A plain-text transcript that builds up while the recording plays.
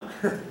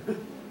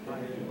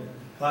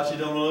Pace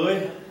Domnului.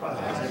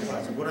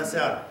 Bună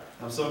seara!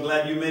 I'm so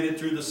glad you made it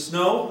through the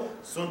snow.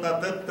 Sunt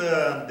atât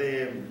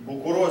de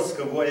bucuros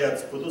că voi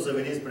ați putut să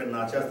veniți prin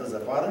această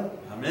zăpadă.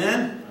 Amen.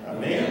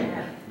 Amen.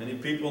 Many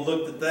people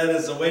looked at that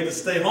as a way to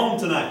stay home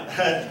tonight.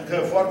 Că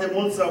foarte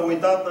mulți s-au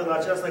uitat la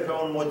aceasta ca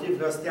un motiv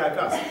ca să stea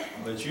acasă.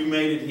 But you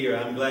made it here.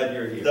 I'm glad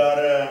you're here. Dar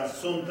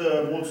sunt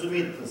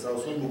mulțumit sau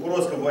sunt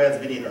bucuros că voi ați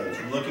venit aici.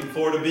 I'm looking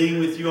forward to being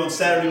with you on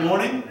Saturday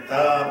morning.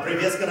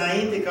 Privesc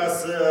înainte ca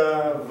să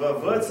vă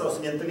văd sau să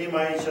ne întâlnim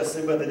aici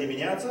sâmbătă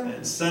dimineață.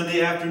 And Sunday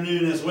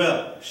afternoon as well.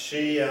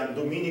 Și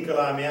duminică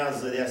la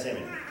amiază de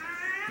asemenea.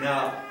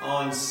 Now,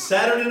 on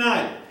Saturday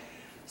night,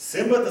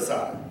 Sâmbătă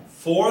seara,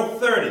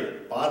 4:30,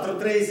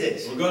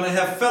 4:30, we're going to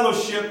have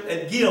fellowship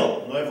at Gill.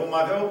 noi vom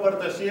avea o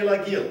părtășie la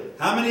Ghil.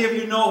 How many of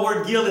you know where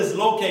Gill is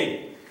located?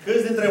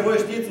 Câți dintre voi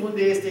știți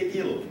unde este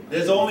Ghilul?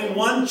 There's only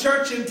one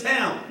church in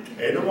town.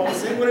 E numai o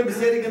singură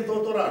biserică în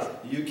tot orașul.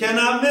 You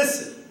cannot miss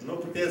it. Nu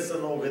puteți să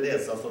nu o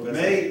vedeți sau să o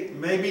găsiți.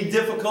 May be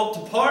difficult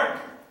to park.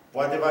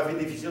 Poate va fi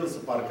dificil să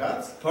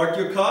parcați, Park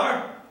your car.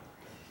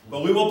 But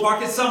we will park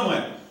it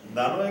somewhere.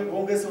 dar noi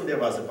vom găsi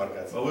undeva să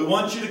parcați. But we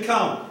want you to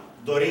come.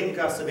 Dorim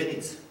ca să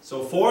veniți. So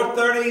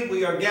 4:30 we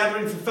are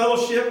gathering for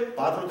fellowship.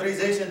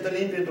 4:30 ne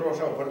întâlnim pentru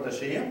așa o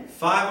părtășie.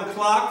 5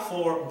 o'clock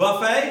for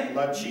buffet.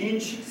 La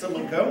 5 să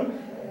mâncăm.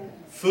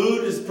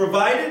 Food is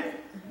provided.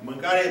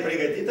 Mâncarea e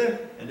pregătită.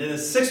 And then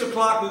at 6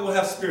 o'clock we will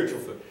have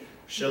spiritual food.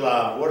 Și la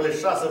orele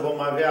 6 vom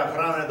avea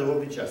hrana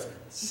duhovnicească.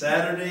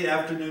 Saturday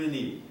afternoon and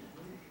evening.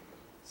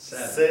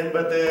 Saturday.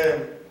 Sâmbătă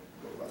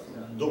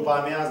după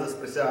amiază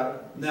spre seară.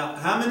 Now,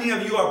 how many of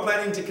you are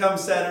planning to come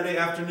Saturday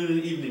afternoon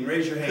and evening?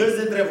 Raise your hand. Câți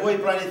dintre voi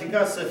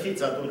planificați să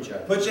fiți atunci?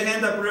 Put your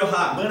hand up real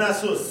high. Mâna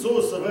sus,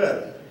 sus să văd.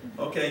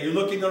 Okay, you're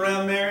looking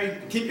around, Mary.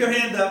 Keep your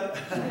hand up.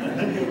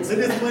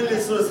 Țineți mâinile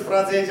sus,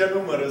 frații aici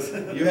numără.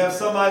 You have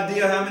some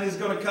idea how many is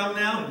going to come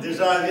now?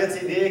 Deja aveți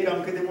idee cam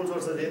cât de mulți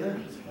vor să vină?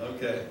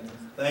 Okay.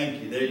 Thank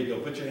you. There you go.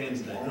 Put your hands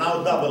down. Now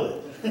double it.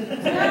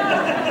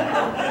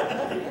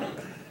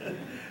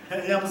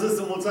 I-am zis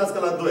să mulțească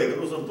la 2, că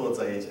nu sunt toți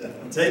aici.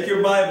 Take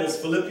your Bibles,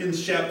 Philippians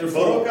chapter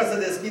Vă rog 4. ca să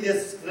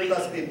deschideți Sfânta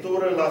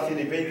Scriptură la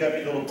Filipeni,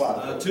 capitolul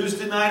 4.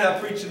 Tuesday night I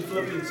preached in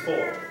Philippians 4.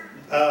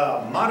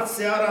 Marți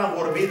seara am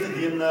vorbit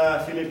din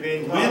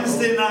Filipeni 4.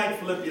 Wednesday night,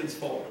 Philippians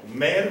 4.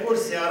 Miercuri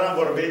seara am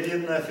vorbit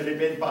din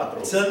Filipeni 4.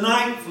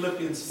 Tonight,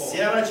 Philippians 4.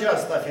 Seara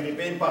aceasta,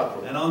 Filipeni 4.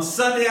 And on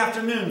Sunday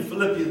afternoon,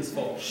 Philippians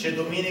 4. Și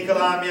duminică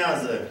la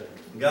amiază,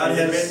 God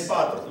Filipeni has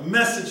 4. a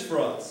message for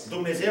us.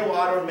 Dumnezeu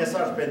are un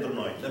mesaj pentru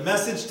noi. The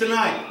message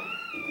tonight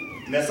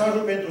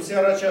Mesajul pentru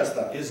seara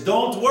aceasta. is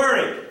don't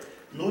worry.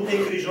 Nu te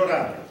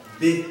îngrijora.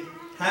 Be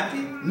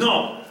happy? No.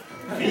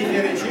 Fii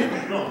fericit?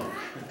 Nu.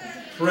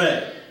 Pray.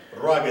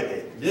 Roagă-te.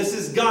 This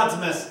is God's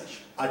message.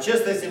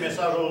 Acesta este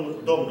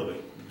mesajul Domnului.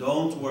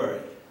 Don't worry.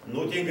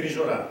 Nu te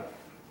îngrijora.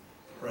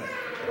 Pray.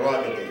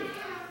 Roagă-te.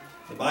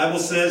 The Bible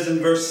says in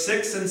verse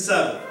 6 and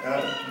 7.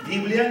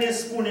 Biblia ne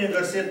spune în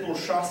versetul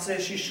 6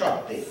 și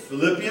 7.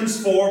 Philippians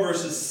 4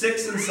 verses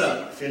 6 and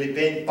 7.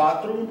 Filipeni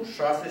 4,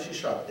 6 și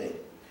 7.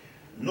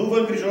 Nu vă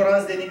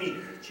îngrijorați de nimic,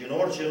 ci în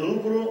orice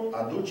lucru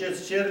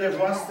aduceți cererile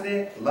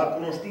voastre la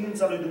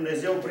cunoștința lui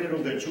Dumnezeu prin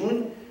rugăciuni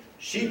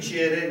și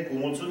cereri cu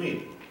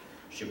mulțumiri.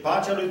 Și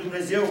pacea lui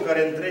Dumnezeu,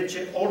 care întrece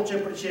orice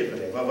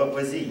pricepere, va vă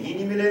păzi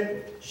inimile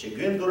și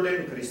gândurile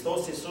în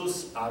Hristos Iisus.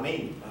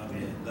 Amin.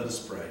 Amen. Let us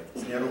pray.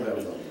 Să ne rugăm,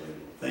 Doamne.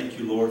 Thank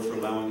you, Lord, for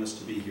allowing us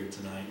to be here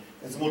tonight.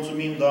 Îți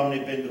mulțumim, Doamne,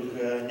 pentru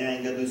că ne-ai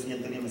îngăduit să ne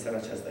întâlnim în seara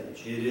aceasta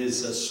aici. It is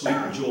a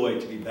sweet joy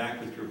to be back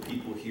with your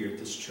people here at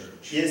this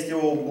church. Este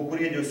o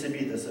bucurie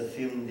deosebită să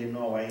fim din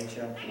nou aici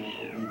cu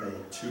copiii tăi.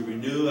 To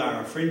renew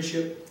our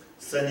friendship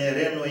Să ne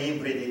reînnoim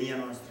prietenia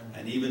noastră.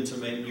 and even to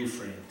make new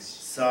friends.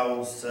 Sau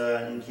să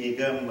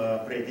închegăm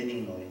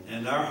prietenii noi.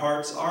 And our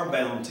hearts are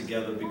bound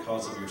together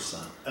because of your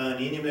Son. În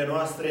inimile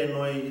noastre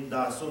noi,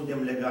 da, suntem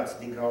legați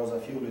din cauza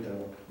Fiului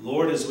Tău.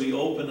 Lord, as we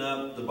open up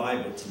the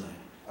Bible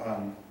tonight,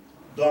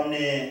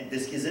 Doamne,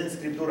 deschizând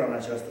Scriptura în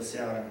această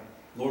seară,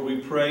 Lord, we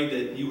pray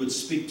that you would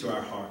speak to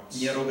our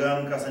hearts. ne rugăm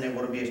ca să ne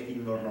vorbești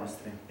inimilor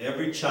noastre.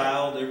 Every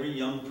child, every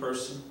young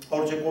person,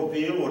 Orice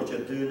copil, orice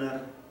tânăr,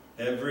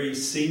 every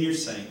senior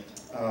saint,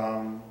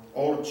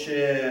 orice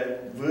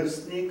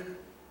vârstnic,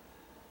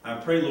 I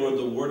pray, Lord,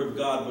 the Word of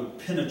God would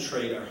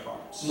penetrate our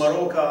hearts. mă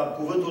rog ca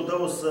cuvântul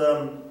Tău să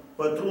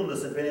pătrundă,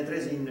 să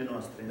penetreze inimile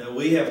noastre. That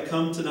we have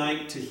come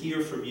tonight to hear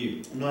from you.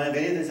 Noi am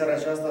venit în seara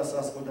aceasta să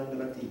ascultăm de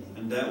la Tine.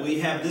 And that we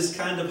have this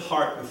kind of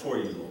heart before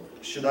you, Lord.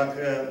 Și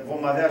dacă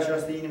vom avea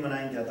această inimă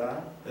înaintea Ta,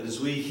 That as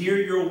we hear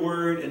your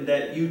word and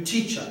that you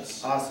teach us,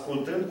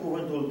 ascultând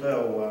cuvântul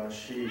Tău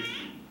și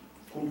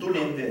cum Tu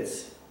ne înveți,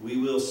 we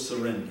will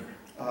surrender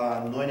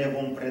noi ne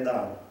vom preda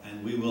and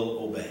we will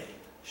obey.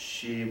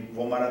 și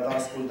vom arăta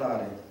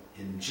ascultare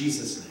In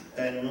Jesus' name.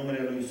 în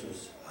numele Lui Isus.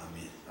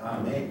 Amen.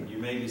 Amen. You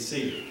may be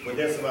seated.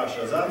 Puteți să vă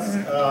așezați.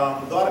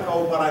 Doar ca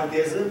o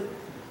paranteză,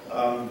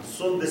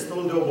 sunt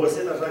destul de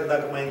obosit, așa că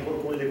dacă mai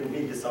încurc unele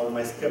cuvinte sau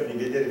mai scăp din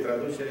vedere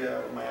traducerea,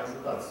 mai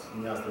ajutați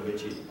dumneavoastră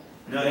vecinii.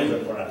 Now,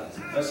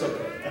 that's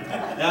okay.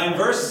 Now in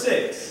verse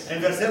 6, În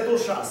versetul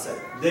 6,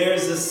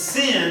 there's a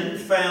sin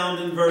found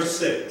in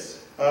verse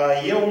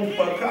 6. e un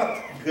păcat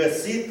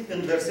găsit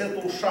în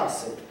versetul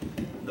 6.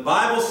 The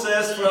Bible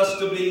says for us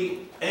to be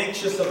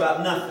anxious about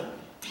nothing.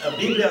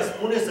 Biblia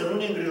spune să nu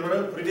ne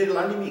îngrijorăm cu privire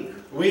la nimic.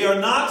 We are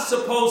not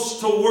supposed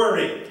to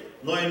worry.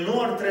 Noi nu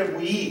ar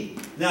trebui.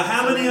 Now,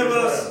 how many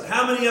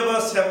of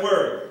us have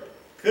worried?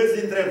 Câți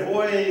dintre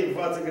voi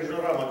v-ați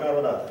îngrijorat măcar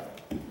o dată?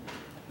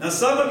 Now,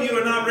 some of you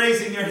are not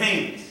raising your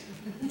hands.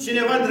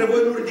 Cineva dintre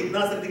voi nu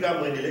n-ați ridicat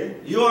mâinile.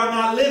 You are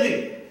not living.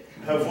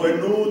 Voi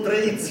nu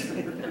trăiți.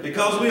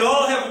 Because we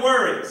all have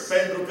worries.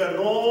 Pentru că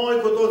noi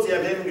cu toții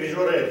avem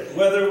îngrijorări.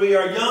 Whether we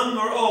are young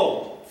or old.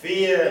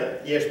 Fie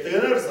ești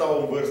tânăr sau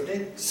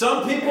vârstnic. Some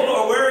people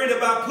are worried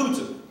about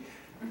Putin.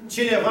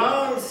 Cineva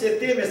se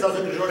teme sau se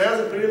îngrijorează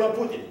cu privire la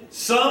Putin.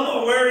 Some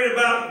are worried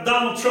about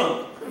Donald Trump.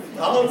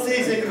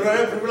 Alții se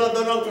îngrijorează cu privire la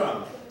Donald Trump.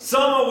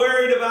 Some are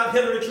worried about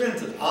Hillary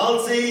Clinton.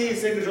 Alții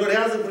se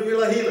îngrijorează cu privire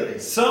la Hillary.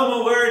 Some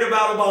are worried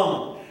about Obama.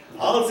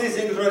 Alții se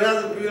îngrijorează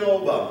cu privire la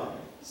Obama.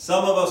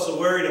 Some of us are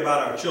worried about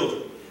our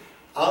children.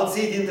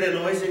 Alții dintre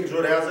noi se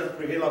îngrijorează cu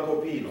privire la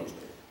copiii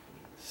noștri.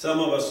 Some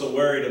of us are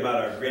worried about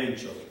our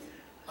grandchildren.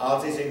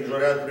 Alții se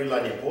îngrijorează cu privire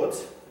la nepoți.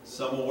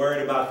 Some are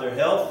worried about their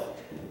health.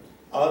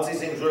 Alții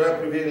se îngrijorează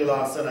cu privire la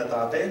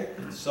sănătate.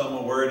 Some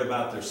are worried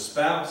about their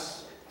spouse.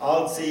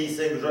 Alții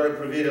se îngrijorează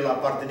cu privire la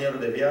partenerul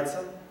de viață.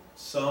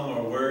 Some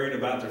are worried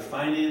about their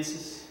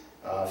finances.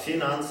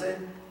 Finanțe.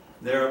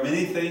 There are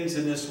many things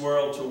in this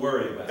world to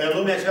worry about. În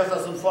lumea aceasta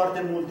sunt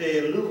foarte multe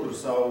lucruri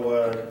sau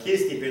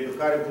chestii pentru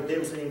care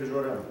putem să ne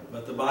îngrijorăm.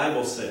 But the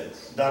Bible says,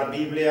 Dar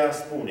Biblia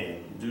spune,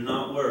 do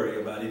not worry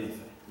about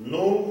anything.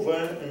 nu vă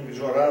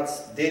îngrijorați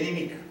de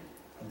nimic.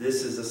 This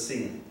is a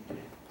sin.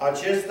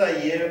 Acesta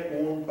e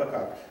un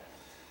păcat.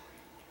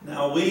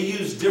 Now we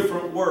use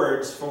different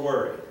words for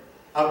worry.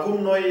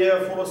 Acum noi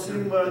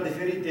folosim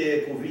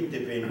diferite cuvinte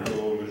pentru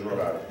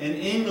îngrijorare. In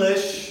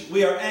English,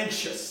 we are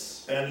anxious.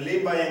 În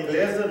limba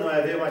engleză noi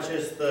avem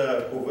acest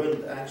cuvânt,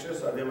 anxious,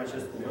 avem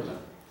acest cuvânt.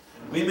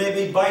 We may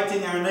be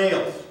biting our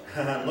nails.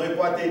 Noi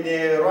poate ne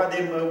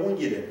roadem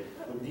unghiile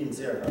cu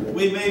dinții ăia.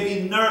 We may be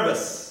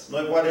nervous.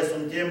 Noi poate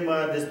suntem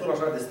destul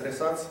așa de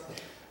stresați.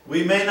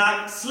 We may not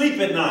sleep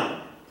at night.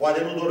 Poate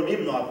nu dormim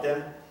noaptea.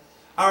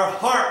 Our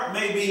heart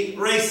may be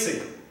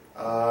racing.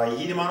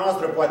 Inima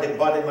noastră poate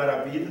bate mai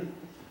rapid.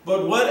 But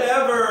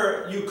whatever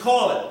you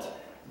call it,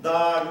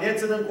 Dar ne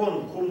ținând cont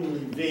cum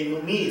vei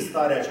numi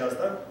starea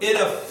aceasta, it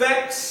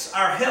affects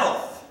our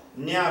health.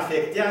 ne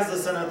afectează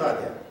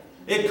sănătatea.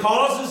 It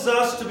causes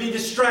us to be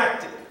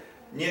distracted,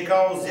 Ne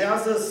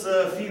cauzează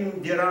să fim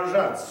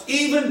deranjați.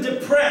 even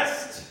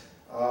depressed.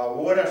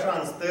 Ori așa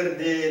în stări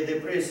de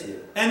depresie.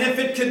 And if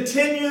it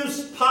continues,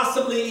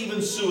 possibly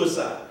even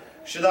suicide.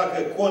 Și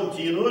dacă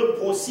continuă,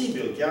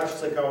 posibil chiar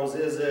să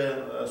cauzeze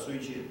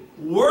suicid.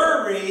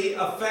 Worry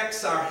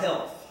affects our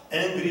health.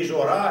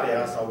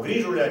 Îngrijorarea sau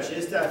grijurile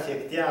acestea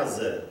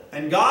afectează.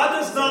 And God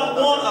does not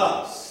want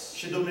us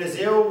Și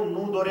Dumnezeu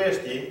nu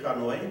dorește ca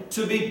noi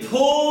to be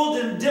pulled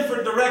in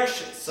different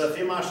directions. să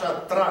fim așa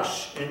trași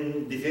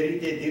în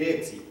diferite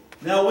direcții.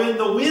 Now, when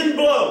the wind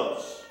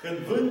blows, Când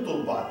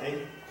vântul bate,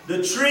 the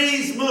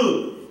trees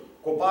move.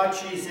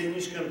 copacii se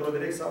mișcă într-o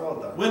direcție sau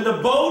alta. When the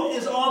boat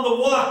is on the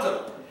water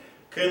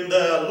Când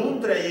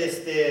luntrea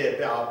este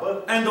pe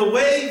apă and the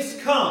waves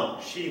come,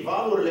 și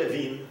valurile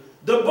vin,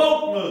 the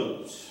boat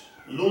moves.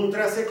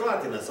 luntrea se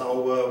clatină sau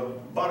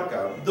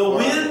barca. The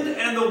wind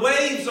and the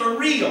waves are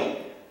real.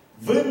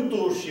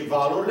 Vântul și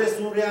valurile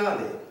sunt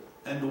reale.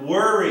 And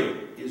worry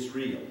is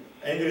real.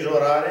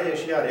 Îngrijorarea e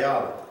și ea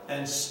reală.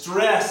 And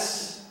stress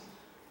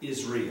is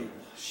real.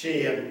 Și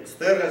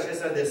stările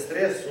acestea de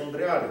stres sunt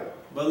reale.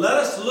 But let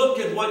us look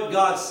at what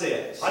God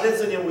says. Haideți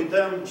să ne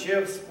uităm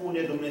ce spune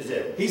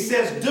Dumnezeu. He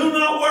says, do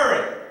not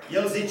worry.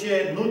 El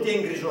zice, nu te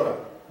îngrijora.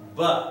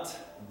 But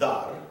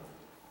Dar,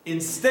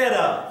 instead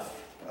of,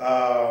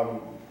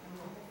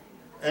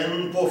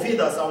 în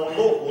pofida sau în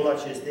locul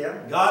acesteia,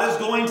 God is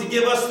going to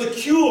give us the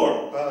cure.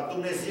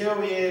 Dumnezeu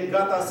e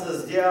gata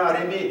să-ți dea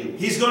remediu.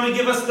 He's going to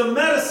give us the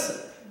medicine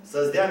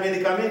Să-ți dea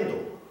medicamentul.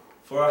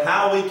 for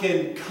how we can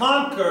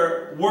conquer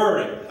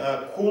worry.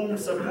 Cum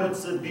să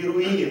poți să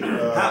birui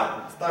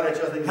starea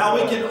aceasta de How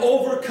we îngrijorare. can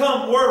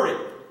overcome worry.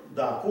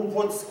 Da,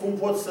 cum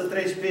poți să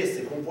treci peste,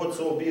 cum poți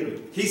să o birui.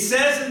 He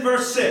says in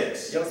verse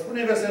 6, El spune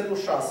în versetul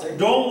 6,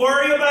 don't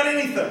worry about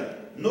anything,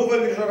 nu vă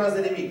îngrijorați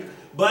de nimic,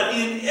 but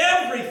in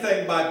everything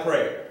by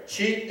prayer,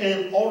 ci în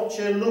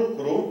orice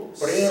lucru,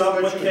 prin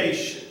rugăciune.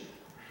 supplication,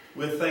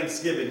 with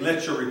thanksgiving, let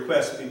your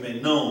requests be made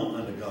known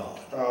unto God.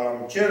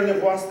 Cererile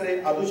voastre,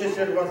 aduceți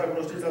cererile voastre la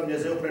cunoștința lui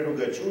Dumnezeu prin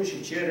rugăciuni și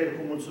cereri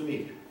cu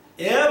mulțumiri.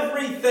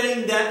 Everything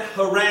that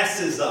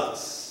harasses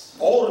us,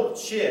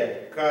 Orice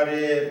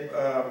care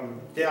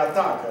te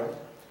atacă,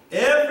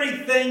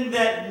 everything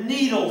that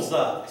needles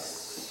us,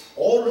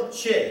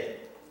 orice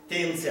te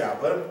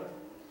înțeapă,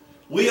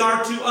 we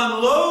are to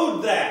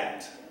unload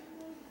that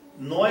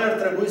noi ar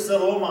trebui să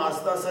luăm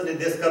asta, să ne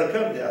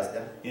descărcăm de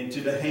astea into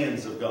the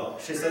hands of God.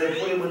 și să le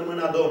punem în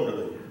mâna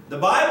Domnului. The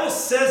Bible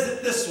says it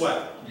this way.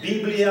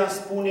 Biblia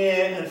spune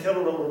în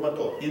felul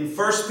următor. In 1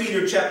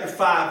 Peter chapter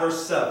 5,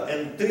 verse 7.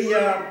 În 1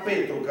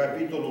 Petru,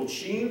 capitolul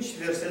 5,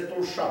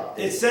 versetul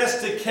 7. It says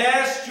to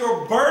cast your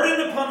burden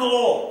upon the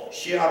Lord.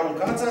 Și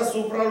aruncați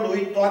asupra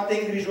lui toate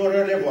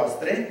îngrijorările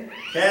voastre,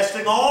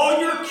 Casting all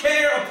your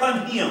care upon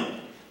Him.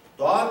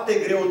 toate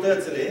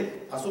greutățile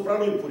asupra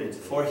lui puneți.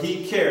 For He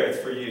careth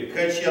for you.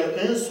 Căci El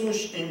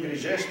însuși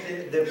îngrijește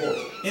de voi.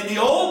 In the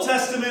Old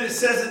Testament it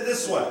says it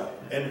this way.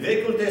 În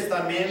Vechiul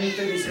Testament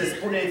mi se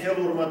spune în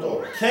felul următor.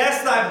 Cast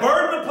thy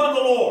burden upon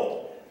the Lord.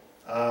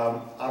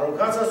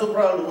 Aruncați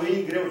asupra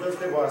lui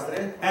greutățile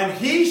voastre. And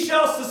He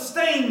shall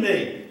sustain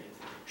thee.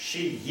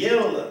 Și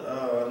El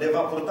le va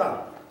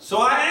purta. So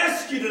I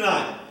ask you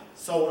tonight.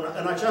 Sau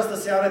în această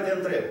seară te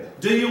întreb.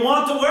 Do you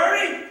want to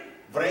worry?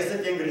 Vrei să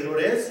te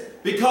îngrijorezi?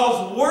 Because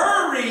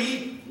worry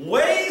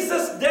weighs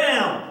us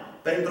down.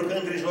 Pentru că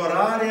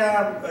îngrijorarea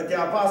te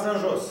apasă în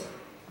jos.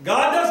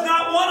 God does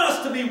not want us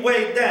to be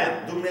weighed down.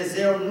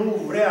 Dumnezeu nu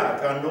vrea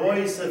ca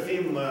noi să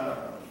fim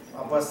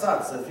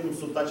apăsați, să fim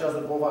sub această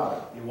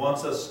povară. He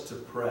wants us to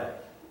pray.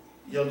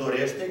 El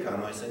dorește ca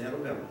noi să ne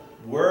rugăm.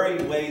 Worry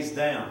weighs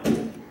down,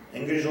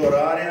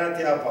 Îngrijorarea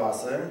te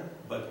apasă,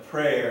 but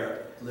prayer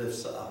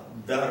lifts up.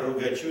 dar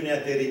rugăciunea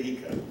te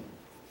ridică.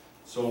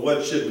 So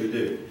what should we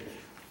do?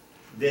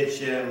 Deci,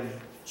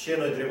 ce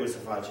noi trebuie să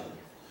facem?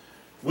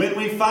 When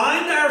we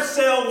find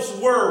ourselves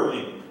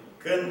worrying,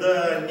 Când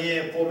ne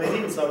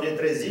pomenim sau ne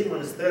trezim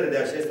în stări de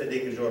aceste de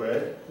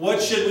îngrijorări, what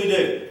should we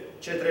do?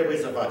 ce trebuie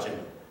să facem?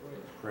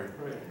 Pray.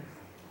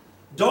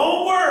 Don't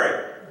worry.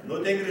 Nu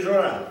te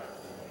îngrijora.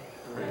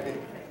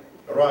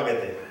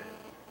 Roagă-te.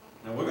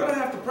 Now we're going to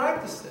have to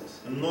practice this.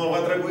 Nu va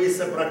trebui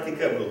să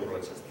practicăm lucrul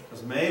acesta.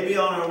 Because maybe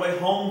on our way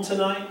home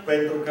tonight,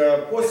 Pentru că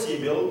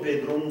posibil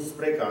pe drum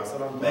spre casă,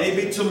 la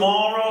maybe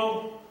tomorrow,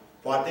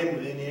 poate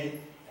mâine,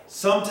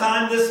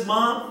 sometime this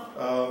month,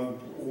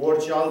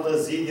 orice altă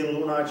zi din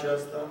luna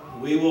aceasta,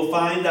 we will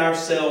find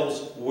ourselves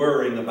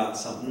worrying about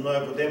something. noi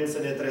putem să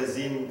ne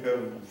trezim că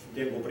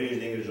suntem cuprinși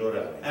de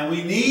îngrijorare. And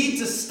we need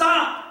to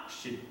stop.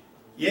 Și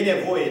e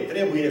nevoie,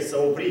 trebuie să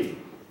oprim.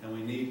 And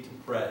we need to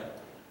pray.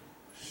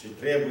 Și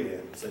trebuie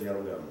să ne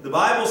rugăm. The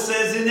Bible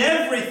says in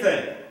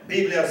everything,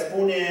 Biblia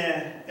spune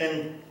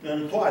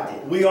în toate,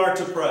 we are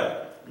to pray.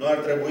 noi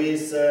ar trebui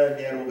să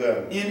ne rugăm.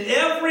 In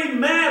every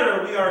matter,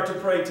 we are to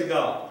pray to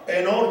God.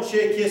 În orice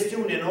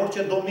chestiune, în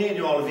orice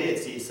domeniu al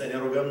vieții, să ne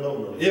rugăm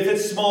Domnului. If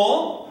it's small,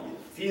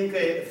 Fiindcă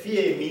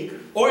fie e mic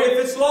or if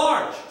it's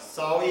large,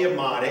 sau e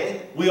mare,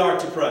 we are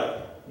to pray.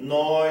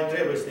 noi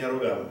trebuie să ne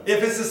rugăm. If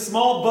it's a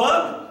small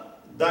bug,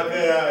 Dacă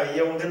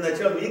e un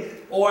gândăcel mic,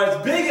 or as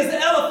big as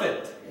an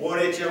elephant,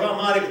 ori e ceva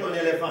mare cât un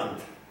elefant,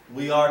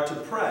 we are to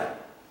pray.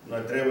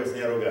 noi trebuie să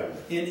ne rugăm.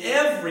 In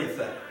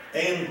everything.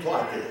 În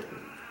toate.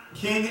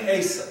 King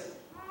Asa.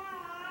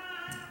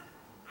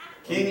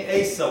 King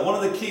Asa, one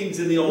of the kings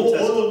in the Old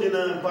Testament. Unul din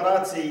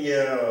împărații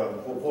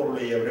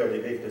poporului evreu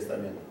din Vechiul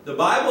Testament. The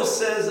Bible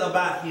says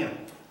about him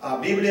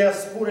Biblia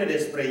spune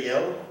despre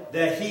el,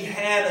 that he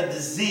had a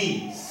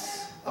disease.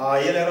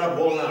 El era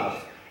bolnav.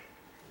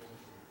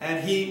 And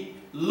he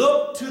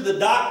looked to the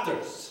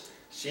doctors.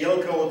 Și el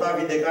căuta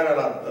vindecarea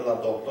la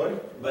doctori,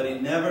 But he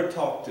never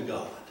talked to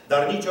God.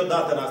 dar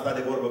niciodată n-a stat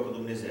de vorbă cu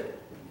Dumnezeu.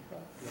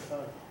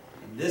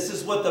 And this is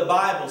what the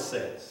Bible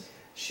says.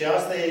 Și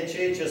asta e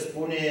ceea ce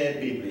spune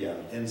Biblia.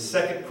 In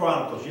 2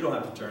 Chronicles, you don't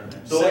have to turn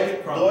there.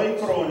 2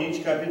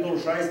 Cronici, capitolul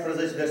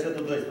 16,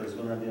 versetul 12.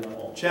 Până din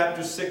nou.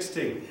 Chapter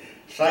 16,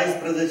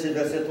 16,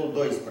 versetul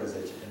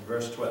 12. and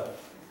verse 12.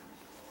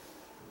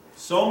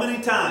 So many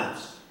times,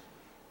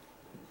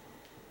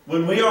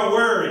 when we are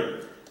worried,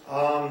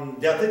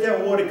 De atâtea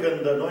ori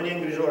când noi ne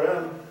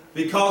îngrijorăm,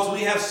 because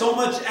we have so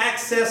much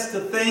access to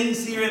things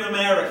here in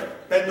America,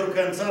 pentru că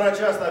în țara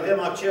aceasta avem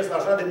acces la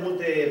așa de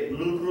multe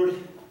lucruri,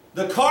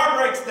 the car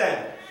breaks down.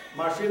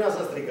 mașina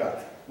s-a stricat.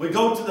 We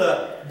go to the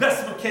best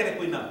mechanic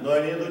we know. Noi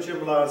ne ducem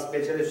la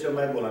specialistul cel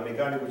mai bun, la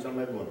mecanicul cel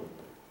mai bun.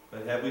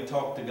 But have we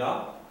talked to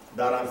God?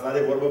 Dar am stat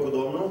de vorbă cu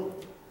Domnul?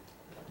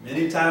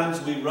 Many times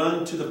we run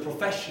to the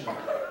professional.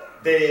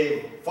 De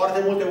foarte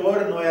multe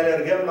ori noi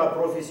alergăm la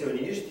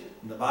profesioniști,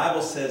 The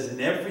Bible says in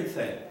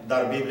everything,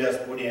 dar Biblia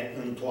spune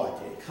în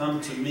toate. come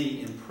to me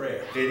in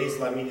prayer. Veniți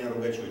la mine în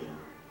rugăciune.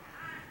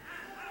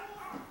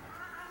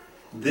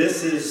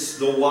 This is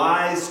the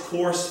wise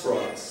course for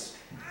us.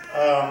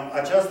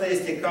 Aceasta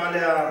este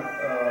calea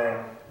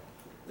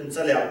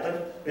înțeleaptă.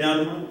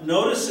 Now,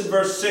 notice in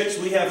verse 6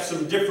 we have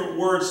some different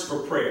words for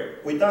prayer.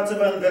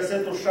 Uitați-vă, în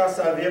versetul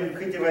 6 avem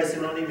câteva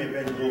sinonime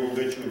pentru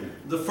rugăciune.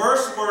 The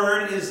first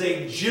word is a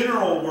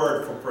general word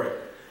for prayer.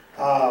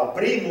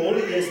 Primul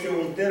este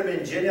un termen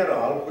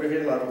general cu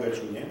privire la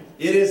rugăciune.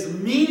 It is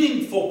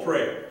meaningful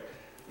prayer.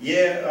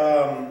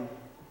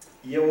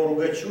 E o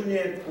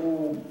rugăciune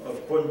cu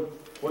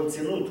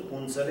conținut, cu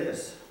înțeles.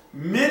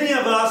 Many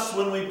of us,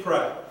 when we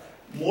pray,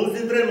 Mulți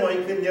dintre noi,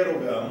 când ne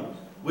rugăm,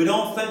 we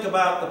don't think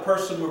about the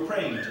person we're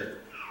praying to.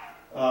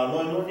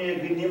 noi nu ne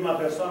gândim la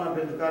persoana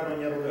pentru care noi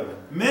ne rugăm.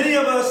 Many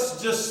of us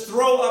just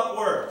throw up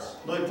words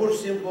Noi pur și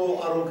simplu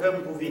aruncăm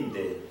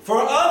cuvinte for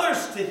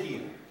others to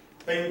hear.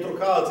 pentru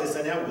ca alții să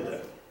ne audă.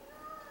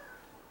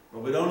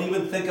 But we don't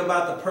even think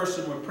about the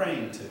person we're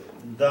praying to.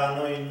 Dar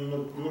noi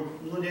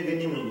nu ne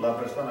gândim la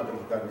persoana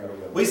pentru care ne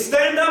rugăm. We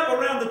stand up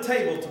around the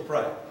table to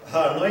pray.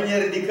 Noi ne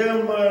ridicăm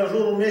în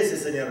jurul mesei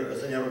să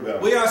ne rugăm.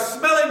 We are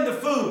smelling the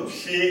food.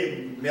 Și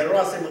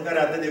miroase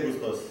mâncarea atât de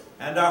gustos.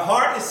 And our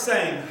heart is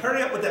saying,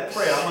 hurry up with that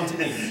prayer, I want to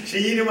eat. Și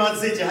inima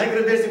zice, hai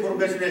grăbește cu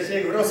rugăciunea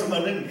aceea, vreau să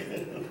mănânc.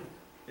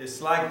 It's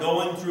like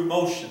going through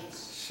motions.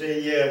 Și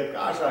e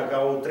așa, ca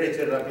o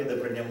trecere rapidă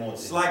prin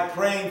emoții. It's like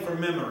praying for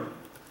memory.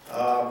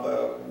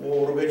 O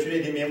rugăciune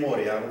din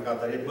memorie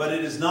aruncată repede. But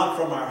it is not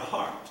from our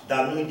heart.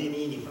 Dar nu din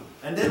inimă.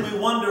 And then we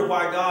wonder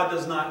why God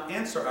does not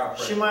answer our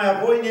Și prayer. mai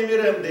apoi ne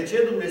mirăm de ce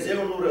Dumnezeu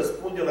nu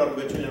răspunde la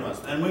rugăciunea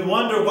noastră. And we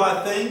wonder why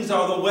things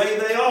are the way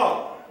they are.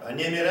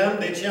 Ne mirăm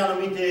de ce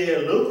anumite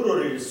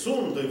lucruri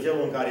sunt în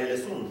felul în care ele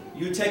sunt.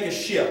 You take a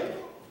ship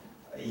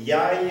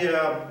Iai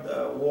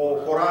o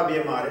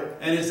corabie mare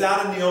and it's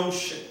out in the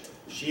ocean.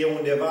 și e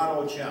undeva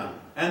în ocean.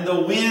 And the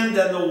wind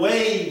and the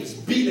waves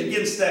beat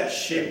against that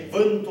ship.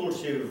 Vântul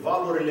și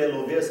valurile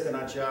lovesc în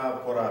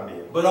acea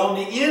corabie. But on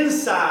the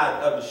inside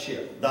of the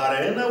ship, Dar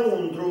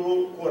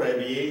înăuntru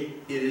corabiei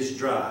it is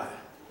dry.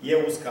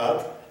 e uscat.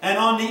 And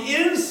on the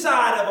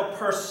inside of a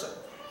person,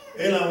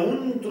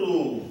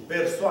 Înăuntru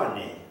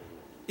persoanei,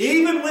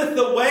 even with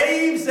the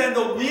waves and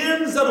the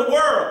winds of the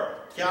world,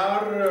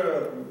 chiar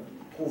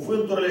cu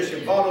vânturile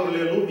și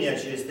valurile lumii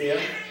acesteia,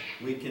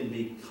 we can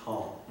be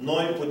calm.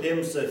 noi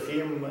putem să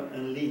fim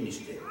în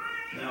liniște.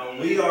 Now,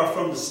 we are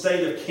from the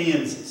state of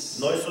Kansas.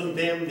 Noi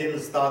suntem din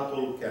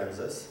statul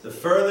Kansas. The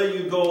further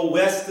you go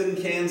west in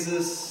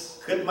Kansas,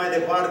 Cât mai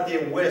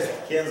departe west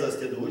Kansas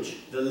te duci,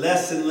 the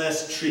less and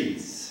less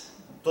trees.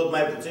 tot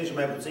mai puțin și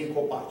mai puțin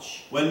copaci.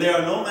 When there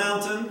are no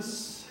mountains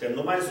Când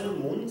nu mai sunt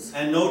munți,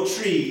 and no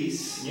trees,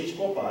 nici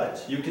copaci,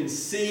 you can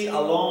see a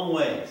long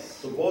ways.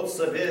 tu poți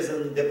să vezi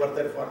în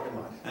depărtări foarte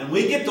mari. And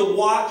we get to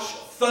watch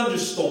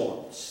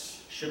thunderstorms.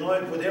 Și noi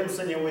putem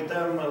să ne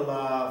uităm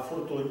la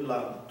furtuni, la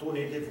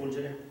tunete,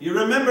 fulgere. You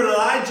remember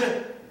Elijah?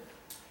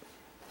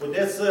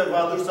 Puteți să vă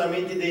aduceți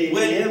aminte de Ilie?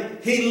 When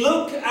he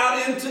looked out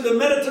into the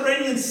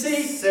Mediterranean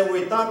Sea, Se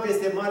uita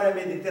peste Marea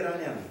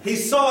Mediteraneană. he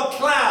saw a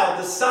cloud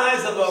the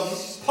size of a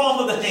palm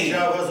of the Și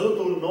hand. a văzut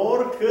un nor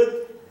cât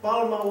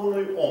palma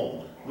unui om.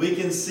 We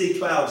can see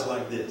clouds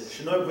like this.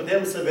 Și noi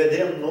putem să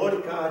vedem nori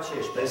ca They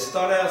aceștia.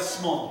 start out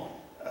small,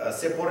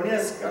 Se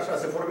pornesc așa,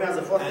 se formează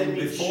foarte and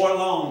mici. before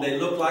long they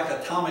look like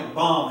atomic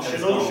bomb Și has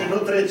nu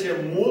gone. trece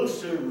mult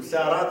și se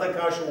arată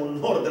ca și un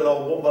nor de la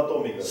o bombă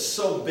atomică.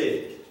 So big.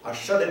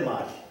 Așa de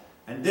mari.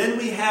 And then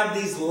we have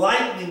these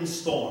lightning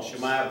storms. Și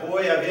mai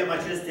apoi avem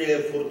aceste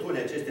furtuni,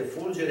 aceste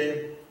fulgere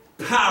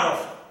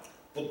Powerful.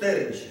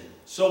 puternice.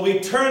 So we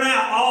turn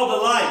out all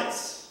the lights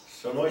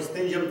Și noi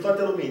stingem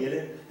toate luminile,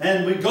 and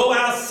we go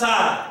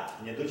outside.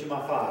 ne ducem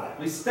afară.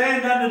 We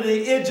stand under the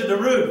edge of the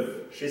roof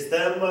Și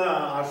stăm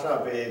așa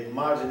pe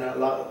marginea,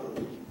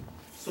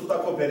 sub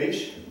acoperiș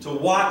to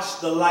watch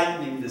the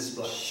lightning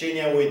display. și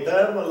ne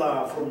uităm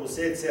la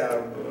frumusețea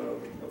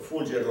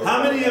fulgerilor. How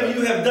many of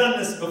you have done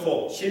this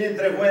before? Cine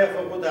dintre voi a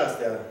făcut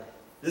astea?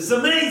 It's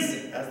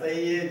amazing. Asta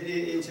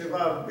e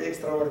ceva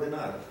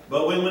extraordinar.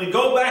 But when we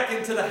go back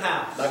into the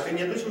house Dacă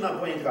ne ducem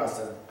înapoi în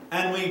casă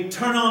and we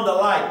turn on the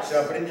lights, și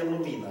aprindem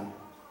lumina,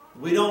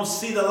 we don't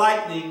see the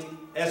lightning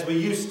as we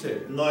used to.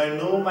 noi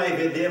nu mai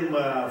vedem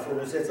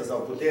frumusețea sau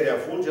puterea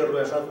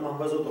fulgerului așa cum am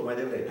văzut-o mai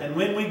devreme. And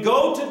when we go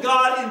to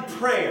God in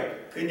prayer,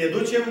 Când ne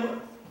ducem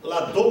la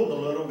Domnul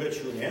în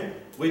rugăciune,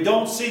 we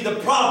don't see the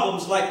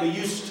problems like we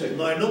used to.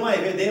 noi nu mai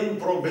vedem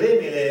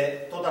problemele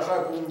tot așa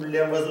cum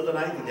le-am văzut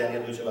înainte de a ne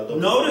duce la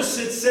Domnul. Notice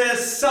it says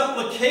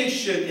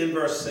supplication in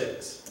verse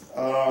 6.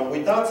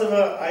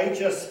 Uitați-vă,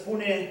 aici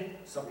spune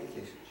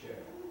supplication.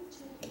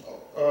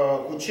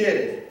 Cu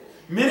cerere.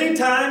 Many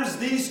times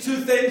these two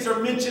things are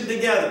mentioned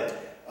together.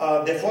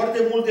 De foarte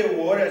multe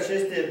ori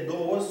aceste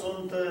două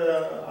sunt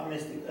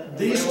amestecate.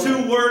 These two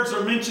words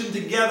are mentioned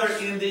together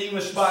in the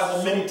English Bible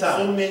many Sunt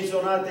times.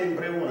 menționate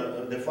împreună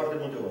de foarte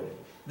multe ori.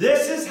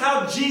 This is how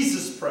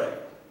Jesus prayed.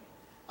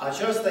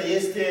 Aceasta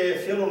este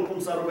felul cum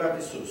s-a rugat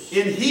Isus.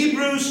 In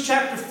Hebrews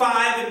chapter 5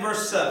 and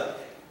verse 7.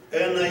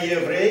 În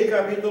Evrei,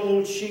 capitolul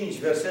 5,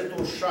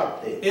 versetul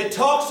 7, It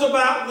talks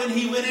about when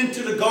he went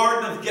into the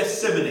Garden of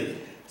Gethsemane.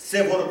 se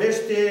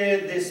vorbește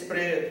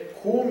despre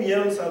cum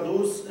el s-a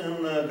dus în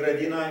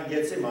grădina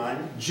Ghețimani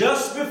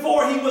Just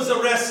before he was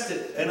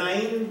arrested.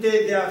 înainte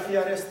de a fi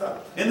arestat.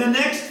 In the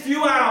next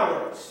few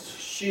hours,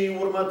 Și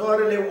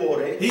următoarele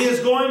ore, he is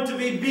going to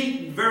be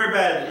beaten very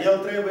badly. el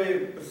trebuie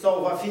sau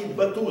va fi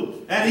bătut.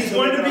 And he's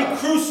going to be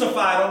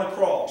crucified on a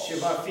cross. Și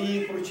va fi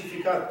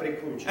crucificat pe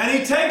cruce. And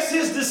he takes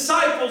his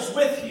disciples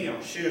with him.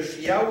 Și își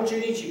ia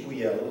ucenicii cu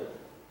el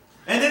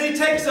And then he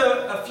takes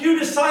a few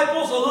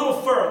disciples a little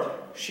further.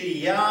 și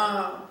ia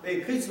pe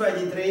câțiva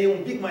dintre ei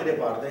un pic mai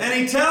departe And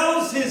he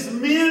tells his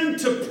men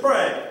to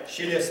pray.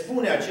 și le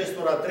spune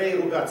acestora trei: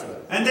 rugați-vă.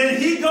 And then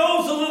he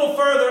goes a little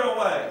further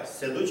away.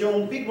 Se duce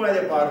un pic mai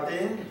departe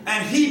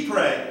And he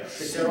prays.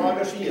 și se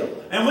roagă și el.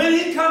 And when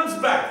he comes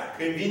back,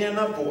 Când vine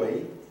înapoi,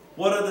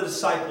 What are the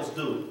disciples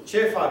doing? Ce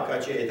fac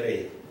acei trei?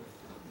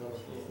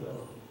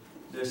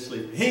 They're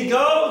sleeping. He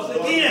goes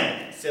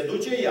again Se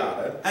duce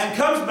iară, and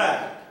comes back.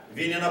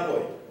 vine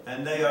înapoi.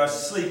 And they are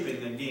sleeping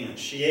again.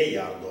 Și ei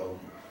iar dorm.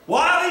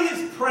 While he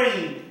is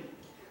praying,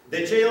 De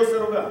ce el se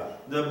ruga?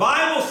 the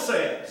Bible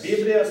says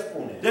Biblia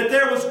spune. that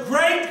there was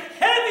great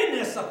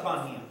heaviness upon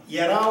him.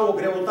 Era o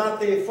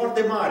greutate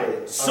foarte mare.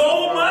 So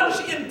much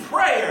in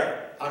prayer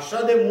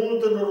Așa de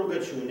mult în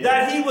rugăciune.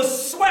 that he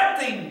was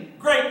sweating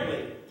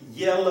greatly.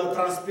 El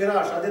transpira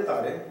așa de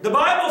tare. The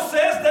Bible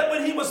says that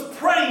when he was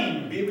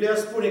praying, Biblia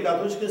spune că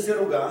atunci când se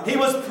ruga, he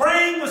was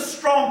praying with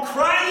strong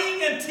crying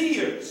and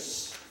tears.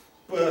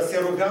 se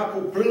ruga cu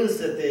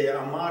plânsete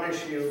amare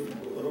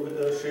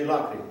și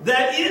lacrimi.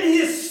 That in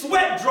his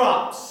sweat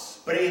drops,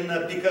 Prin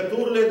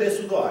picăturile de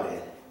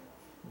sudoare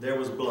there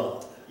was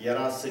blood.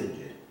 era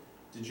sânge.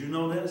 Did you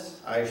know this?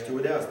 Ai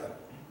știut de asta?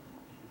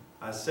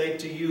 I say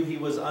to you, he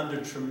was under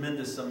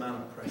tremendous amount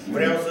of pressure.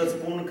 Vreau să-ți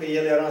spun că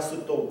el era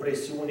sub o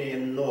presiune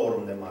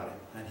enorm de mare.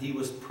 And he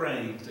was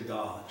praying to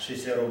God. Și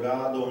se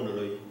ruga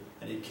Domnului.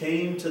 And he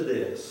came to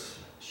this,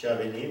 Și a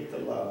venit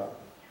la...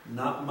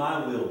 not my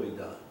will be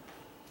done,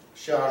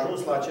 Și a ajuns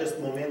la acest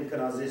moment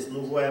când a zis, nu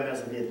voia mea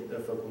să fie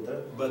făcută,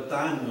 but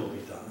thine will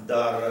be done.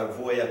 dar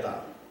voia ta.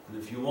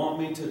 And if you want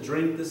me to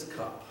drink this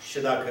cup, Și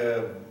dacă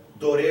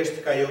dorești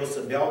ca eu să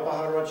beau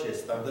paharul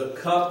acesta, the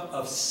cup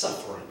of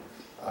suffering,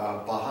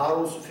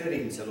 paharul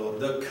suferințelor,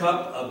 the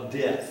cup of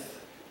death,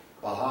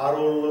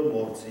 paharul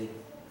morții,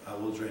 I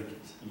will drink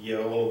it.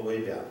 eu îl voi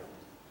bea.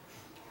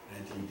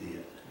 And he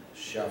did.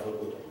 Și a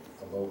făcut-o.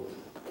 A băut.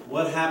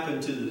 What happened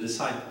to the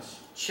disciples?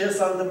 Ce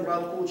s-a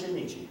întâmplat cu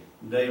ucenicii?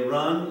 They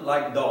run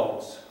like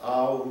dogs.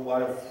 Au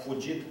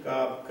fugit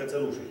ca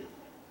cățelușii.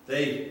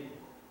 They,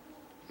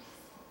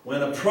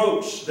 when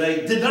approached,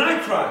 they deny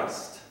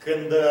Christ.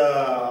 Când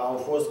au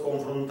fost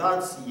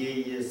confruntați,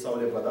 ei s-au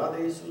lepădat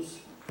de Iisus,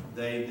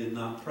 They did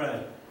not pray.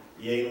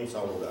 ei nu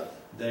s-au rugat.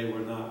 They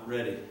were not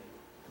ready.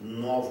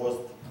 Nu au fost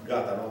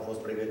gata, nu au fost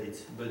pregătiți.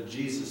 But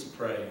Jesus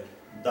prayed.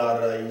 Dar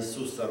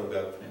Iisus s-a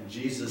rugat. And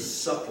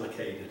Jesus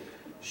supplicated.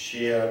 Și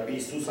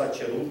Iisus a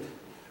cerut.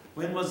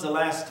 When was the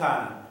last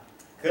time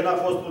Când a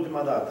fost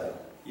ultima dată?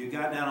 you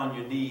got down on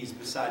your knees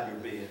beside your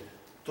bed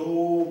Tu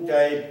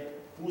te-ai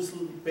pus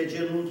pe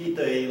genunchii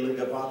tăi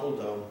lângă patul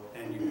tău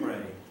and you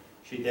prayed?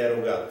 și te-ai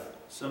rugat.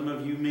 Some of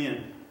you men,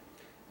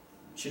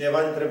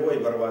 Cineva dintre voi,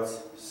 bărbați,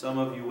 some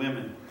of you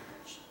women,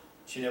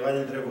 cineva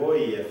dintre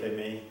voi,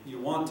 femei, you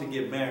want to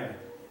get married.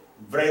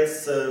 vreți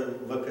să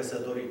vă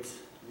căsătoriți.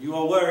 You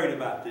are worried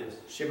about this.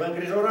 Și vă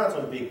îngrijorați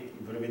un pic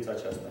în privința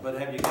aceasta. But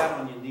have you got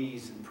on your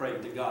knees and prayed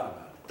to God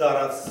about it? Dar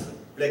ați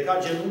plecat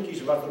genunchii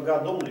și v-ați rugat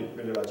Domnului cu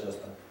privire la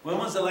aceasta. When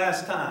was the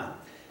last time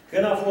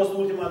Când a fost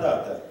ultima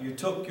dată? you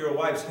took your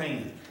wife's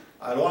hand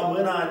Ai luat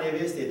mâna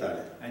nevestei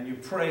tale and you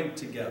prayed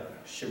together?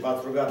 și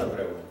v-ați rugat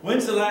împreună.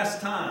 When's the last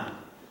time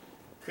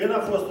Când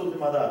a fost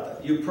ultima dată?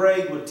 you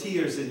prayed with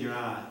tears in your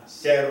eyes?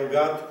 Te-ai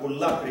rugat cu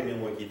lacrimi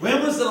în ochii tăi. When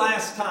was the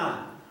last time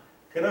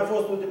Când a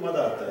fost ultima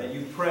dată? that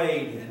you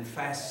prayed and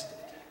fasted?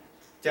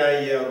 Te-ai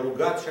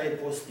rugat și ai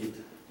postit.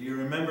 Do you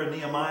remember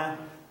Nehemiah?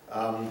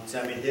 Ți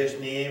amintești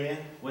Neemia?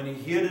 When he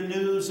heard the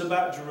news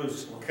about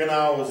Jerusalem. Când a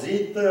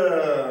auzit,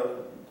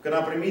 când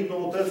a primit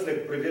noutățile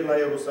cu privire la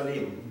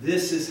Ierusalim.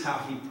 This is how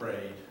he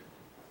prayed.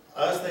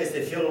 Asta este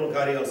felul în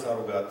care el s-a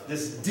rugat.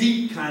 This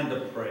deep kind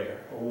of prayer.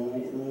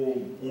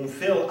 Un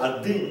fel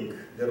adânc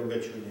de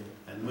rugăciune.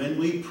 And when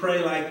we pray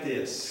like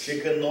this, Și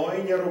când noi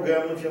ne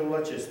rugăm în felul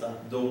acesta,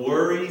 the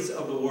worries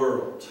of the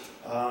world,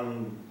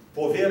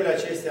 poverile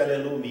acestea ale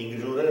lumii,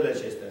 îngrijorările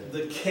acestea,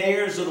 the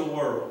cares of the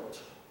world,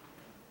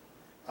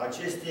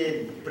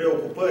 aceste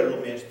preocupări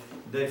lumești,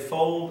 they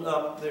fold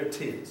up their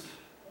tents.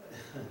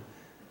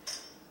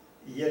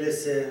 ele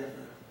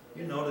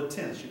You know the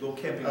tents, you go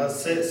camping.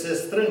 se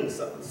strâng,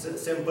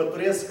 se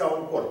împăturesc ca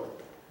un corp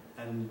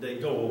And they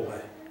go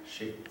away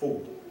și fug.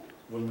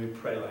 when we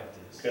pray like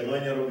this. Că noi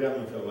ne rugăm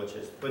în felul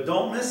acesta. But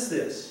don't miss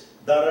this.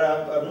 Dar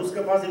nu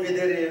scăpați de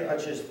vedere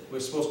acest.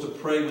 We're supposed to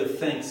pray with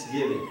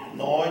thanksgiving.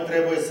 Noi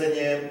trebuie să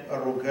ne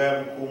rugăm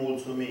cu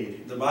mulțumiri.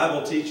 The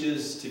Bible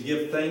teaches to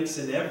give thanks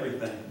in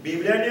everything.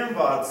 Biblia ne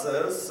învață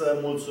să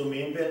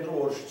mulțumim pentru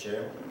orice.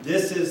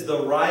 This is the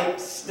right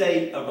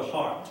state of the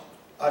heart.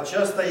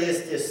 Aceasta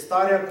este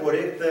starea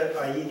corectă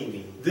a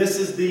inimii. This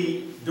is the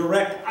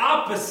direct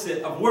opposite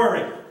of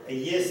worry.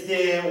 Este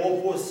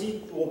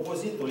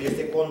opozitul,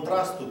 este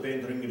contrastul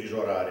pentru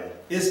îngrijorare.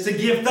 Is to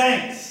give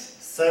thanks.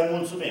 Să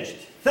mulțumești.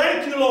 Thank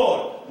you,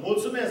 Lord,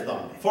 Mulțumesc,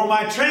 Doamne, for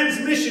my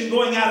transmission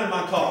going out of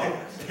my car.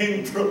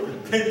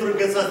 pentru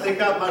că s-a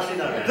stricat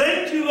mașina mea.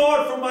 Thank you,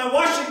 Lord, for my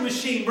washing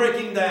machine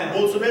breaking down.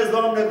 Mulțumesc,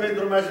 Doamne,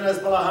 pentru mașina de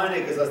spălat haine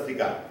că s-a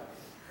stricat.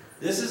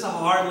 This is a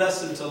hard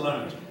lesson to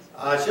learn.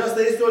 Aceasta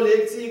este o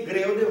lecție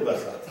greu de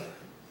învățat.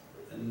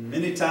 And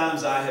many times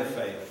I have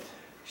failed.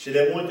 Și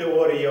de multe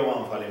ori eu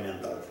am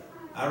falimentat.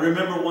 I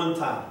remember one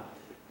time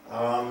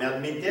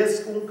Mi-amintesc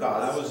un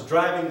caz. I was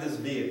driving this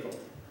vehicle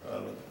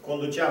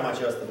Conduceam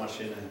această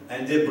mașină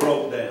and it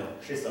broke down.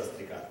 și s-a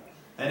stricat.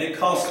 And it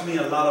cost me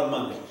a lot of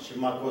money. Și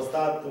m-a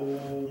costat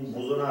un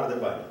buzunar de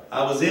bani.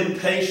 I was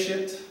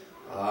impatient.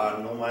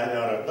 Nu mai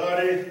aveam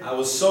răbdare. I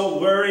was so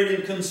worried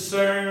and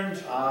concerned.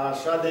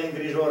 Așa de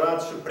îngrijorat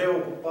și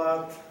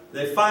preocupat.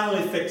 They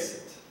finally fixed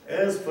it.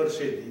 În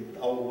sfârșit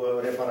au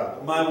reparat-o.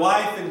 My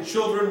wife and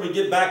children would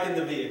get back in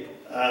the vehicle.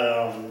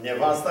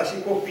 Nevasta și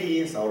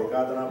copiii s-au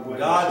urcat înapoi.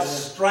 God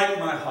strike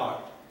my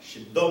heart. Și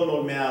Domnul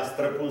mi-a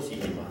străpuns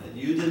inima.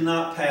 You did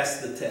not pass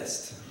the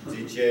test.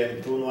 Zice,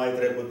 tu nu ai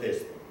trecut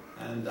testul.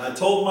 And I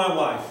told my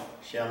wife,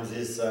 Și am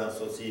zis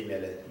soției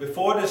mele,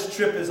 before this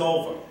trip is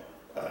over,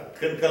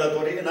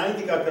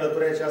 înainte ca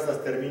călătoria aceasta să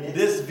termine,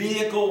 this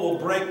vehicle will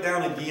break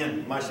down again.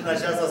 mașina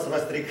aceasta se va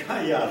strica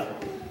iar.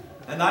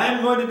 And I am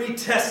going to be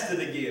tested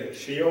again.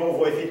 Și eu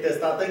voi fi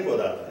testat încă o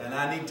dată. And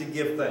I need to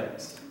give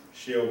thanks.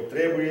 Și eu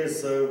trebuie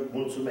să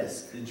mulțumesc.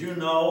 Did you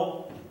know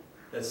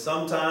that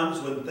sometimes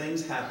when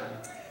things happen,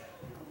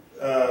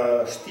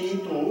 Știi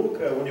tu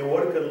că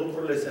uneori când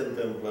lucrurile se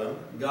întâmplă,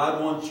 God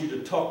wants you to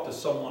talk to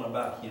someone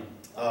about Him.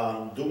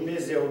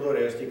 Dumnezeu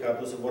dorește ca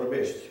tu să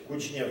vorbești cu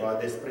cineva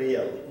despre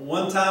El.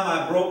 One time I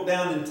broke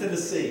down in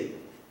Tennessee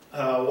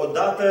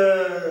Odată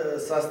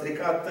s-a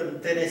stricat în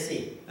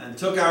Tennessee and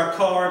took our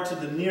car to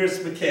the nearest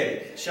mechanic.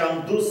 și am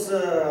dus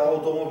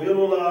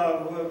automobilul la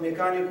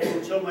mecanicul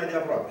cel mai de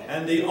aproape.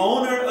 And the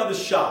owner of the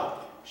shop,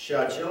 Și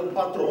acel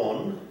patron,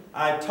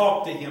 I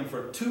talked to him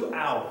for 2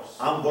 hours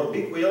am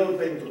vorbit cu el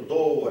pentru 2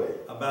 ore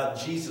about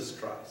Jesus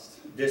Christ.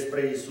 despre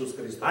Isus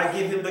Hristos. I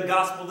give him the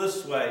gospel this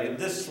way and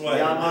this way.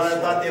 I-am And this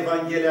arătat way.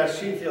 Evanghelia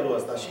și în felul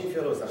ăsta, și în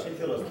felul ăsta, și în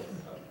felul ăsta.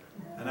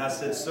 And I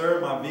said, sir,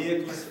 my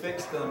vehicle is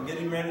fixed and I'm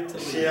getting ready to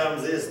Și leave. am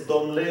zis,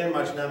 domnule,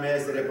 mașina mea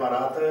este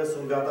reparată,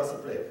 sunt gata să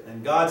plec. And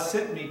God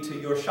sent me to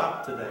your shop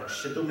today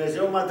Și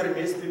Dumnezeu m-a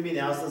trimis pe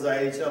mine astăzi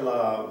aici la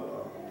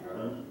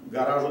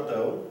garajul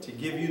tău to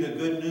give you the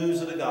good news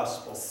of the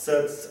gospel.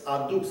 să-ți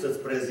aduc, să-ți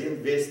prezint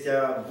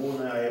vestea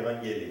bună a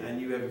Evangheliei. And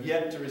you have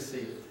yet to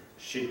receive it.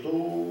 Și tu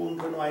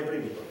încă nu ai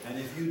primit-o. And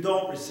if you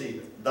don't receive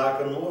it,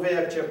 Dacă nu o vei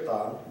accepta,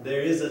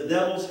 there is a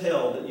devil's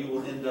hell that you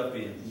will end up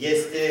in.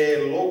 este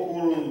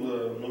locul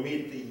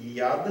numit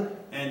iad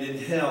And in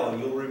hell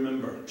you'll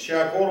remember. și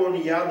acolo în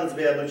iad îți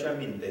vei aduce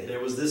aminte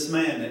There was this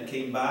man that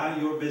came by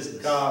your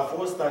business că a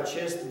fost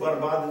acest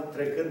bărbat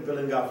trecând pe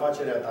lângă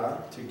afacerea ta,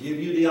 to give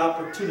you the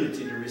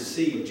opportunity to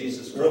receive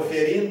Jesus Christ.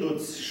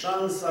 oferindu-ți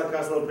șansa ca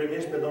să-L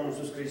primești pe Domnul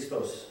Iisus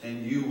Hristos. And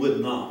you would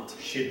not.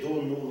 Și tu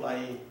nu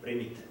l-ai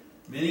primit.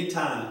 Many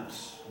times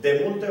De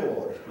multe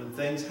ori, when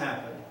things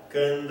happen,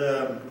 când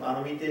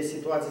anumite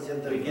situații se we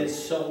întâmplă, get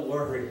so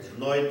worried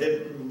noi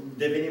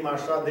devenim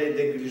așa de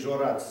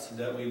îngrijorați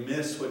that we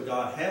miss what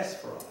God has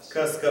for us.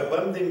 că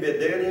scăpăm din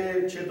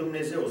vedere ce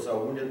Dumnezeu sau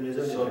unde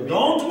Dumnezeu ne So trimite.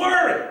 don't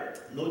worry.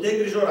 Nu te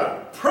îngrijora.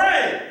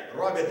 Pray.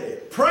 Roagă-te.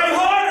 Pray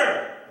harder.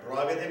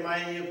 Roagă-te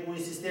mai cu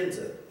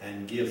insistență. And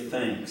give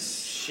thanks.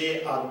 Și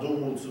adu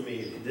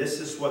mulțumiri. This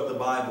is what the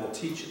Bible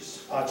teaches.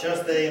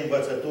 Aceasta e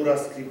învățătura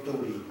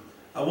Scripturii.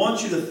 I want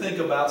you to think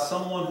about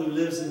someone who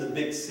lives in the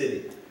big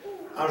city.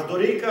 Aș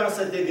dori ca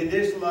să te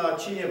gândești la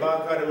cineva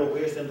care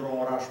locuiește într-un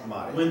oraș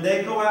mare. When they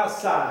go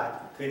outside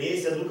Când ei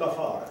se duc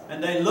afară and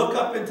they look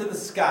up into the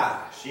sky,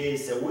 și ei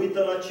se uită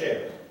la cer,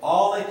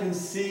 all they can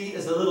see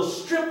is a little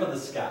strip of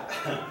the sky.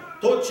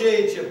 tot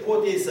ceea ce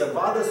pot ei să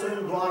vadă sunt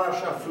doar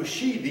așa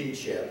fâșii din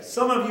cer.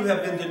 Some of you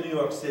have been to New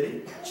York City.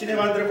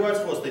 Cineva dintre voi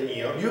ați fost în New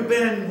York You've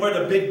been where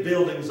the big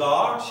buildings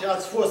are. și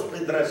ați fost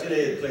printre acele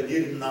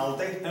clădiri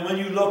înalte. And when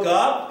you look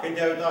up, Când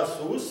te-ai uitat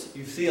sus,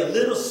 you see a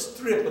little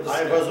strip of the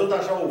ai sky. văzut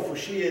așa o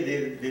fâșie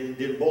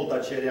din bolta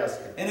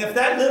cerească. And if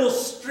that little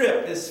strip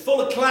is full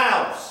of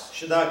clouds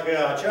Și dacă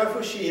acea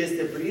fâșie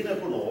este plină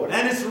cu nori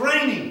and it's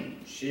raining,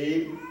 și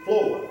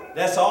plouă,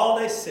 that's all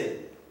they see.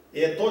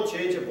 e tot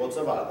ceea ce pot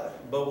să vadă.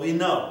 But we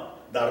know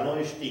Dar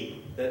noi știm,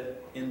 that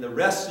in the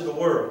rest of the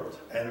world,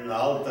 în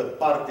altă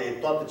parte,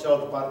 toată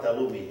cealaltă parte a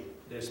lumii,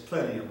 there's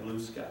plenty of blue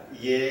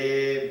sky.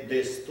 e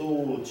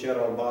destul cer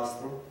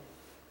albastru.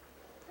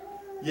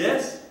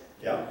 Yes?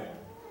 Yeah.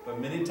 But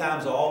many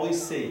times all we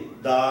see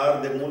Dar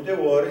de multe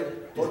ori,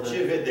 tot ce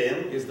vedem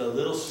is the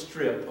little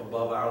strip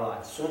above our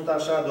life. sunt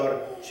așa doar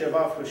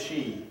ceva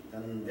fâșii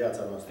în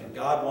viața noastră. And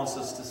God wants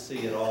us to see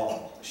it all.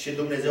 Și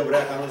Dumnezeu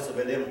vrea ca noi să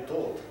vedem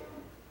tot.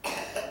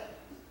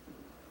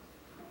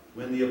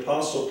 When the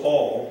Apostle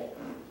Paul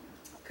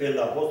Când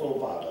Apostolul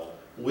Pavel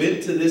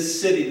went to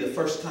this city the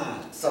first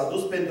time, s-a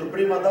dus pentru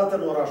prima dată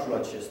în orașul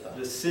acesta,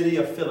 the city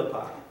of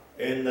Philippi,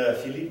 în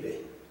Filipe,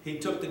 he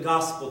took the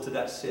gospel to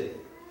that city.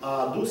 a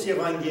adus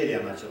Evanghelia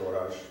în acel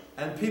oraș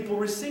And people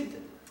received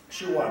it.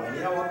 și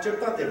oamenii au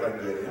acceptat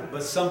Evanghelia,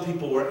 But some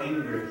people were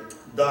angry.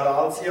 dar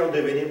alții au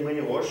devenit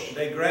mânioși,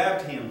 They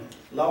grabbed him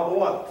l-au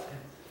luat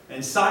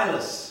and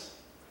Silas,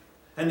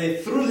 and they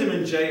threw them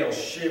in jail.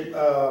 și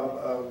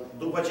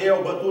după ce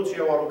i-au bătut și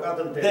i-au aruncat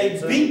în They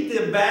temniță, beat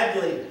them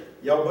badly.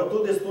 i-au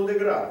bătut destul de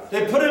grav.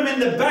 They put them in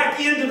the back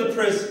end of the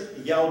prison.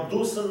 I-au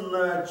dus în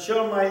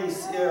cel mai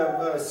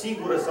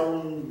sigur sau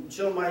în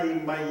cel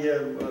mai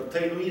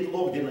tăinuit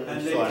loc din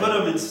And they put închisoare.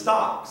 them in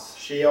stocks.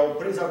 Și i-au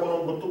prins acolo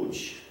în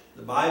butuci.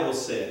 The Bible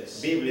says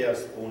Biblia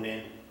spune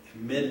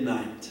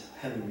midnight.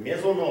 în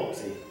miezul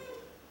nopții,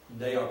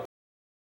 They are